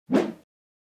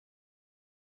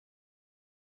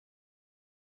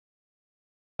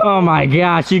Oh my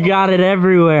gosh, you got it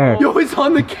everywhere. Yo, it's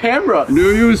on the camera.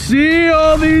 Do you see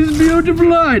all these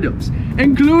beautiful items,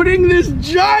 including this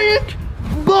giant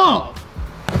ball?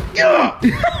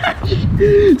 Today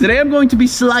I'm going to be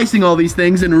slicing all these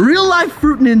things in real life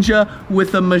Fruit Ninja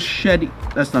with a machete.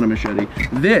 That's not a machete.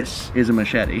 This is a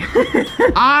machete.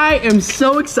 I am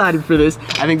so excited for this.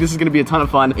 I think this is gonna be a ton of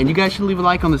fun, and you guys should leave a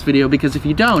like on this video because if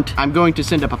you don't, I'm going to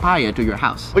send a papaya to your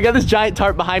house. We got this giant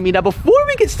tarp behind me. Now before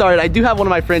we get started, I do have one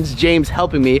of my friends, James,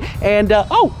 helping me, and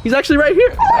oh, he's actually right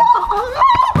here.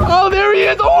 Oh, there he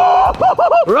is. Oh,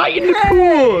 right in the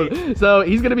pool. So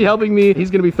he's gonna be helping me. He's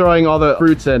gonna be throwing all the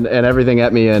fruits and everything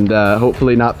at me, and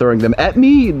hopefully not throwing them at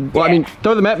me. Well, I mean,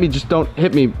 throw them at me, just don't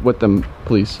hit me with them,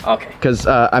 please. Okay. Because,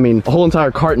 I mean, a whole entire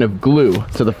carton of glue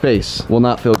to the face will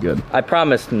not feel good. I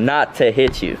promise not to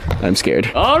hit you. I'm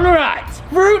scared. All right,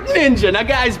 Fruit Ninja. Now,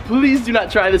 guys, please do not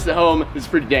try this at home. It's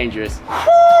pretty dangerous.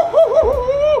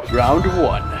 Round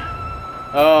one.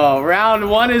 Oh, round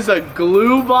one is a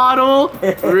glue bottle?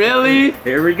 Really?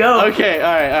 Here we go. Okay,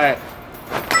 all right.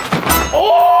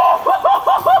 Oh!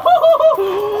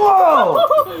 Whoa!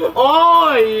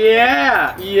 Oh,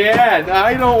 yeah. Yeah,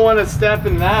 I don't want to step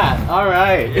in that. All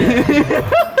right.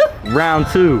 Round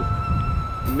two.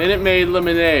 Minute Maid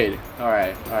lemonade. All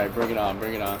right, bring it on.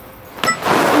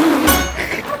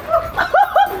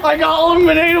 I got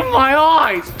lemonade in my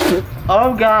eyes.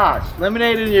 Oh gosh,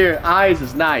 lemonade in your eyes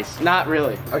is nice. Not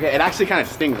really. Okay, it actually kind of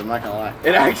stings, I'm not gonna lie.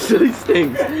 It actually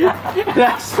stings. It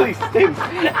actually stings.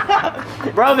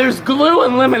 Bro, there's glue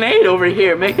and lemonade over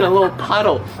here making a little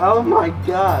puddle. Oh my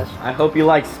gosh. I hope you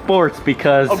like sports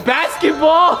because... A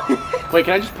basketball? Wait,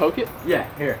 can I just poke it? Yeah,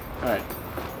 here. All right.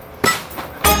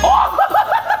 Oh!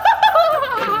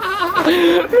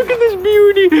 Look at this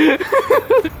beauty.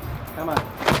 Come on.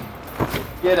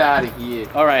 Get out of here.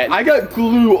 All right, I got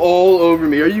glue all over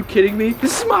me. Are you kidding me?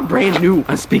 This is my brand new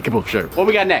Unspeakable shirt. What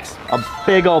we got next? A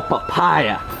big old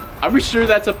papaya. Are we sure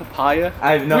that's a papaya?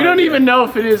 I have no We don't idea. even know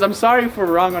if it is. I'm sorry if we're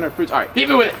wrong on our fruits. All right, keep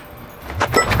it with it.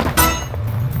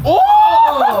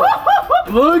 Oh!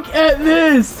 Look at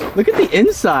this. Look at the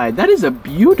inside. That is a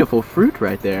beautiful fruit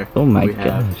right there. Oh my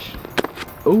gosh.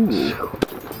 Ooh.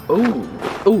 Ooh.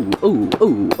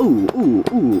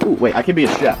 Wait, I can be a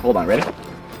chef. Hold on, ready?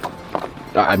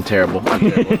 I'm terrible.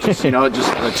 Just, you know,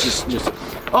 let's just.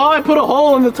 Oh, I put a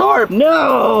hole in the tarp. No!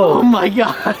 Oh my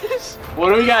gosh.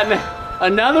 What do we got next?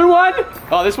 Another one?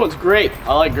 Oh, this one's grape.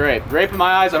 I like grape. Grape in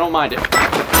my eyes, I don't mind it.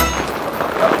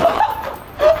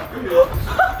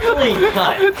 Clean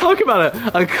cut. Talk about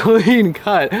a clean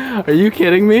cut. Are you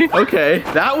kidding me? Okay,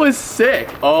 that was sick.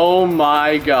 Oh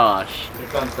my gosh. Here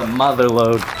comes the mother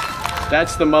load.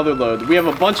 That's the mother load. We have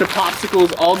a bunch of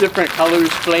popsicles, all different colors,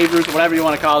 flavors, whatever you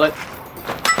want to call it.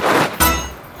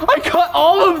 I cut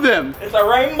all of them. It's a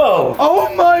rainbow.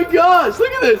 Oh my gosh,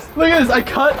 look at this. Look at this. I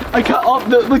cut all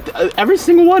the, look, every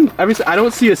single one. I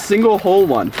don't see a single whole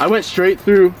one. I went straight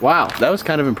through. Wow, that was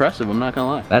kind of impressive, I'm not gonna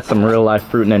lie. That's some real life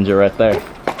Fruit Ninja right there.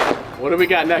 What do we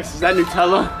got next? Is that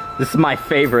Nutella? This is my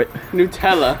favorite.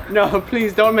 Nutella. No,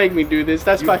 please don't make me do this.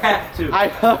 That's You my, have to.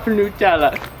 I love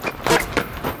Nutella.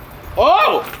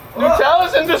 Oh,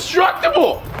 Nutella's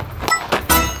indestructible.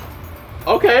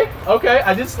 Okay,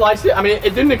 I did slice it. I mean,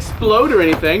 it didn't explode or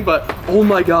anything, but oh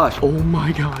my gosh. Will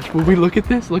we look at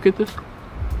this? Look at this.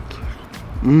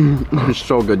 It's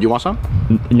so good. You want some?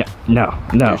 No.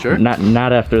 You sure?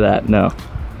 Not after that, no.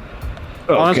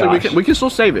 Oh, honestly, gosh. we can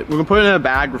still save it. We can put it in a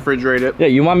bag, refrigerate it. Yeah,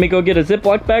 you want me to go get a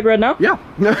Ziploc bag right now? Yeah.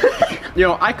 You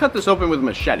know, I cut this open with a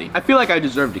machete. I feel like I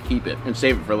deserve to keep it and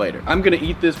save it for later. I'm gonna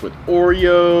eat this with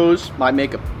Oreos. Might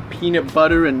make a peanut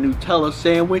butter and Nutella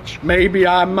sandwich. Maybe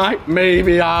I might,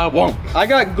 maybe I won't. I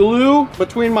got glue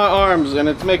between my arms and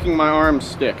it's making my arms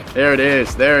stick. There it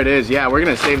is. Yeah, we're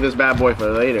gonna save this bad boy for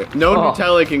later. No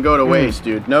Nutella can go to waste,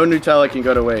 dude. No Nutella can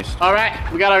go to waste. All right,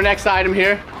 we got our next item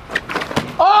here.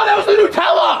 Oh, that was the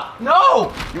Nutella!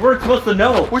 No! You weren't supposed to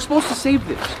know. We're supposed to save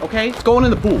this, okay? It's going in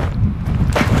the pool.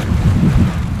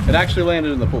 It actually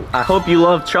landed in the pool. I hope you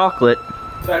love chocolate.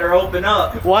 Better open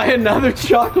up. Why another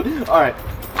chocolate? All right.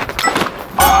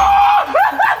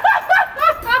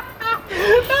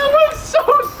 That was so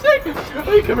sick.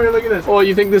 Hey, come here, look at this. Oh,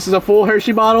 you think this is a full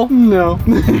Hershey bottle? No.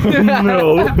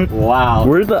 No. Wow.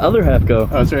 Where'd the other half go?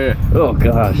 Oh, it's right here. Oh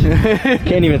gosh.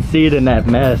 Can't even see it in that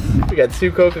mess. We got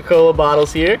 2 Coca-Cola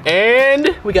bottles here,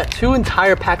 and we got 2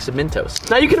 entire packs of Mentos.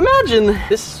 Now you can imagine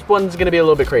this one's gonna be a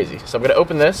little bit crazy. So I'm gonna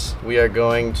open this. We are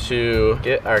going to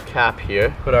get our cap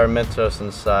here, put our Mentos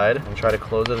inside, and try to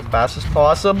close it as fast as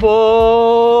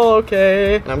possible.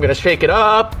 Okay. And I'm gonna shake it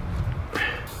up.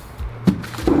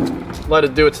 let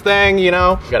it do its thing, you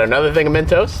know. Got another thing of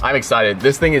Mentos. I'm excited.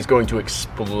 This thing is going to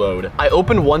explode. I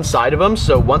opened one side of them,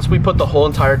 so once we put the whole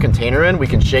entire container in, we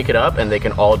can shake it up and they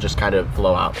can all just kind of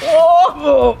flow out.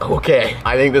 Oh, okay,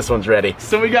 I think this one's ready.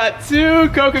 So we got 2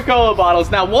 Coca-Cola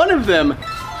bottles. Now one of them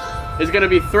is gonna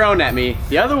be thrown at me.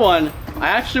 The other one, I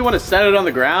actually wanna set it on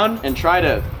the ground and try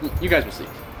to, you guys will see.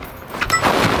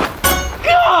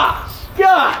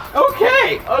 Gosh,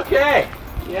 okay,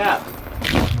 yeah.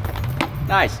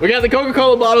 Nice. We got the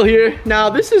Coca-Cola bottle here. Now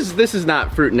this is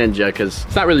not Fruit Ninja because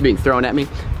it's not really being thrown at me,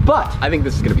 but I think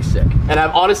this is gonna be sick. And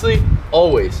I've honestly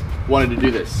always wanted to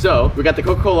do this. So we got the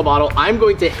Coca-Cola bottle. I'm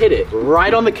going to hit it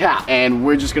right on the cap and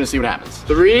we're just gonna see what happens.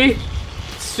 3,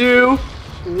 2,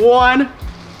 1.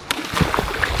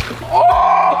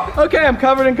 Oh! Okay, I'm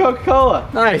covered in Coca-Cola.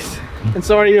 Nice. And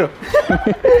so are you.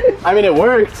 I mean, it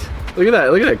worked. Look at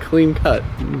that clean cut.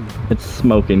 It's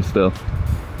smoking still.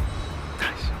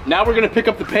 Nice. Now we're gonna pick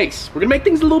up the pace. We're gonna make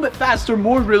things a little bit faster,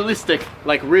 more realistic,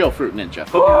 like real Fruit Ninja.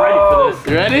 Hope you're ready for this.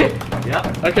 You ready?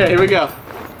 Yep. Okay, here we go.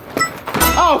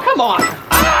 Oh, come on.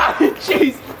 Ah,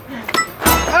 jeez.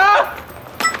 Ah.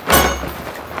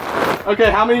 Okay,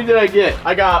 how many did I get?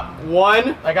 I got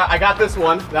 1. I got this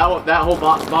one. That whole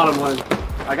bottom one.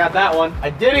 I got that one.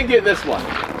 I didn't get this one.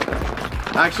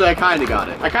 Actually, I kind of got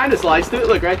it. I kind of sliced it.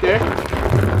 Look right there.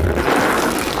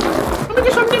 Let me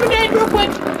get some lemonade real quick.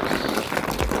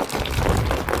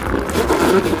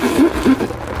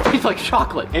 It's like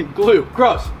chocolate and glue.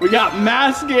 Gross. We got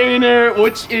mass gainer,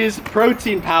 which is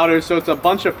protein powder. So it's a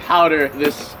bunch of powder.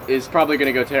 This is probably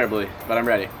gonna go terribly, but I'm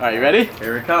ready. All right, you ready?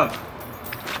 Here it comes.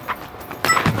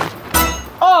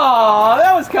 Oh,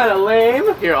 that was kind of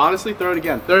lame. Here, honestly, throw it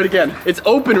again. Throw it again. It's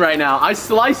open right now. I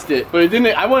sliced it, but it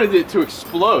didn't. I wanted it to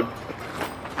explode.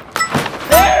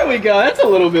 There we go. That's a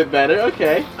little bit better.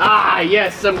 Okay. Ah,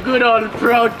 yes, some good old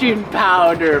protein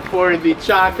powder for the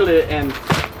chocolate and.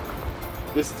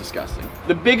 This is disgusting.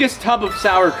 The biggest tub of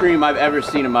sour cream I've ever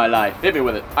seen in my life. Hit me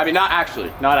with it. I mean, not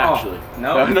actually. Not actually.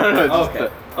 No? No. Just okay.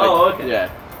 okay. Yeah.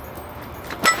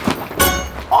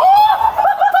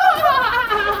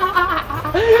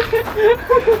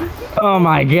 Oh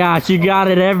my gosh, you got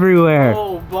it everywhere.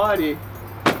 Oh, buddy.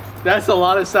 That's a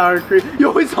lot of sour cream.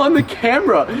 Yo, it's on the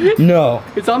camera. No.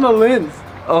 It's on the lens.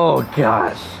 Oh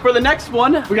gosh. For the next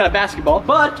one, we got a basketball,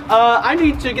 but I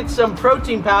need to get some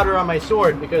protein powder on my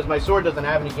sword because my sword doesn't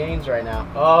have any gains right now.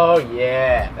 Oh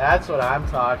yeah, that's what I'm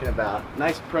talking about.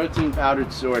 Nice protein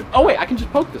powdered sword. Oh wait, I can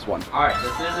just poke this one. All right,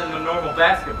 this isn't a normal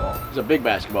basketball. It's a big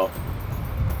basketball.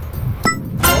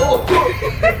 Oh.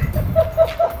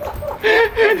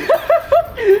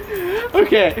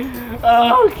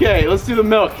 Okay, let's do the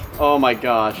milk. Oh my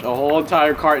gosh, a whole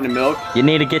entire carton of milk. You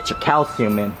need to get your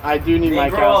calcium in. I do need my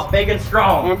grow up calcium. big and I'm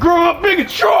strong. gonna grow up big and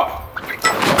strong.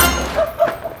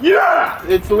 Yeah,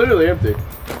 it's literally empty.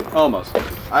 Almost.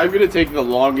 I'm gonna take the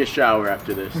longest shower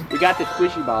after this. We got the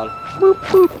squishy ball. Boop,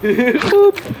 boop,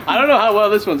 boop. I don't know how well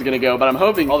this one's gonna go, but I'm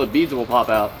hoping all the beads will pop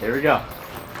out. Here we go.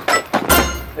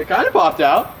 It kind of popped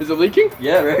out. Is it leaking?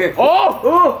 Yeah, right here.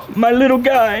 Oh! My little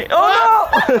guy. Oh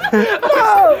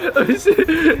no!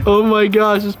 Oh my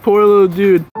gosh, this poor little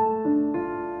dude.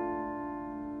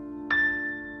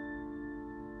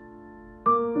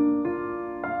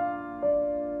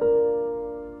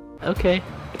 Okay.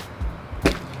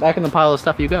 Back in the pile of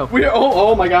stuff you go.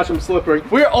 Oh my gosh, I'm slippery.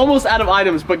 We're almost out of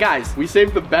items, but guys, we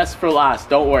saved the best for last.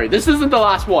 Don't worry. This isn't the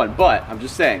last one, but I'm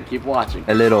just saying, keep watching.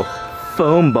 A little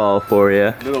foam ball for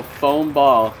you. Little foam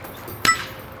ball.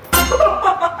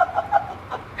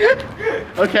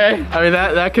 Okay, I mean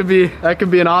that could be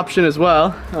an option as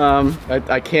well.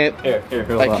 I can't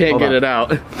get it out.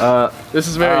 This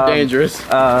is very dangerous.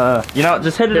 You know,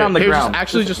 just hit it on the ground.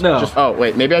 Just no. Oh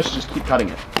wait, maybe I should just keep cutting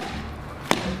it.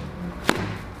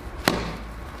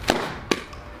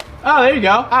 Oh, there you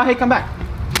go. Oh, hey, come back.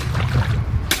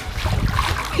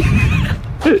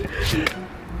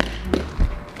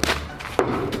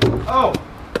 Oh,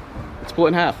 it's split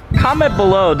in half. Comment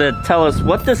below to tell us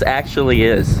what this actually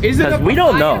is. Is it a Because we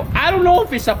don't know. I don't know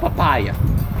if it's a papaya.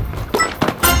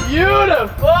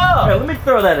 Beautiful. Here, let me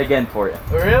throw that again for you.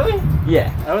 Really?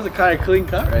 Yeah. That was a kind of clean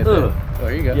cut right there. Ugh. Oh,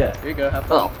 here you go. Yeah. Here you go. Have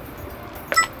fun. Oh.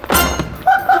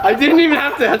 I didn't even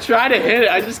have to try to hit it.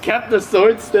 I just kept the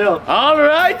sword still. All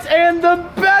right, and the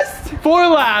best for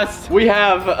last, we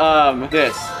have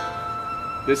this.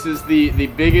 This is the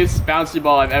biggest bouncy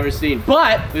ball I've ever seen,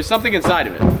 but there's something inside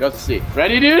of it. You'll have to see.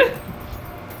 Ready, dude?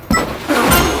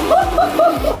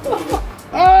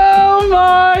 Oh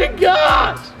my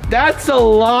gosh! That's a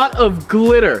lot of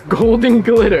glitter. Golden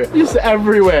glitter. Just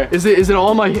everywhere. Is it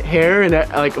all my hair and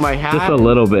like my hat? Just a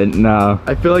little bit, no.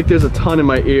 I feel like there's a ton in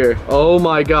my ear. Oh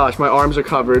my gosh, my arms are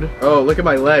covered. Oh, look at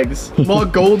my legs. I'm all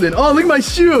golden. Oh, look at my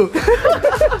shoe.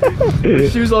 My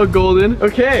shoe's all golden.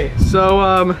 Okay,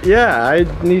 so yeah, I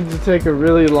need to take a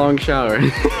really long shower.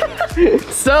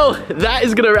 So that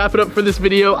is gonna wrap it up for this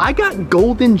video. I got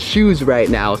golden shoes right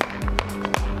now.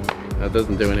 That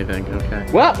doesn't do anything, okay.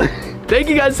 Well, thank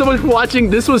you guys so much for watching.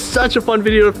 This was such a fun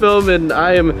video to film, and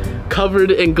I am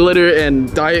covered in glitter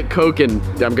and Diet Coke, and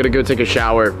I'm gonna go take a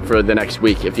shower for the next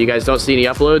week. If you guys don't see any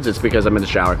uploads, it's because I'm in the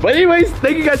shower. But anyways,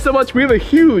 thank you guys so much. We have a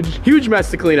huge mess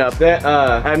to clean up that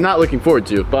I'm not looking forward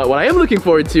to. But what I am looking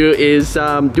forward to is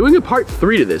doing a part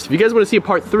 3 to this. If you guys wanna see a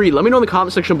part 3, let me know in the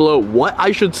comment section below what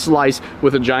I should slice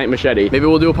with a giant machete. Maybe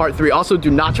we'll do a part 3. Also,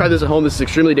 do not try this at home. This is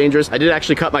extremely dangerous. I did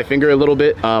actually cut my finger a little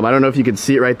bit. I don't know if you can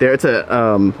see it right there. It's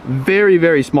a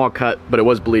very small cut, but it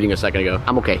was bleeding a second ago.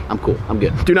 I'm okay, I'm cool, I'm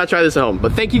good. Do not try this at home.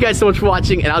 But thank you guys so much for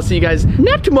watching, and I'll see you guys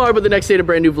not tomorrow, but the next day in a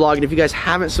brand new vlog. And if you guys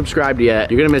haven't subscribed yet,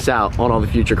 you're gonna miss out on all the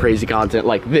future crazy content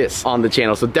like this on the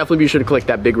channel. So definitely be sure to click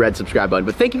that big red subscribe button.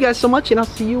 But thank you guys so much, and I'll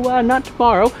see you not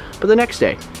tomorrow, but the next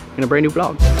day in a brand new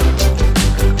vlog.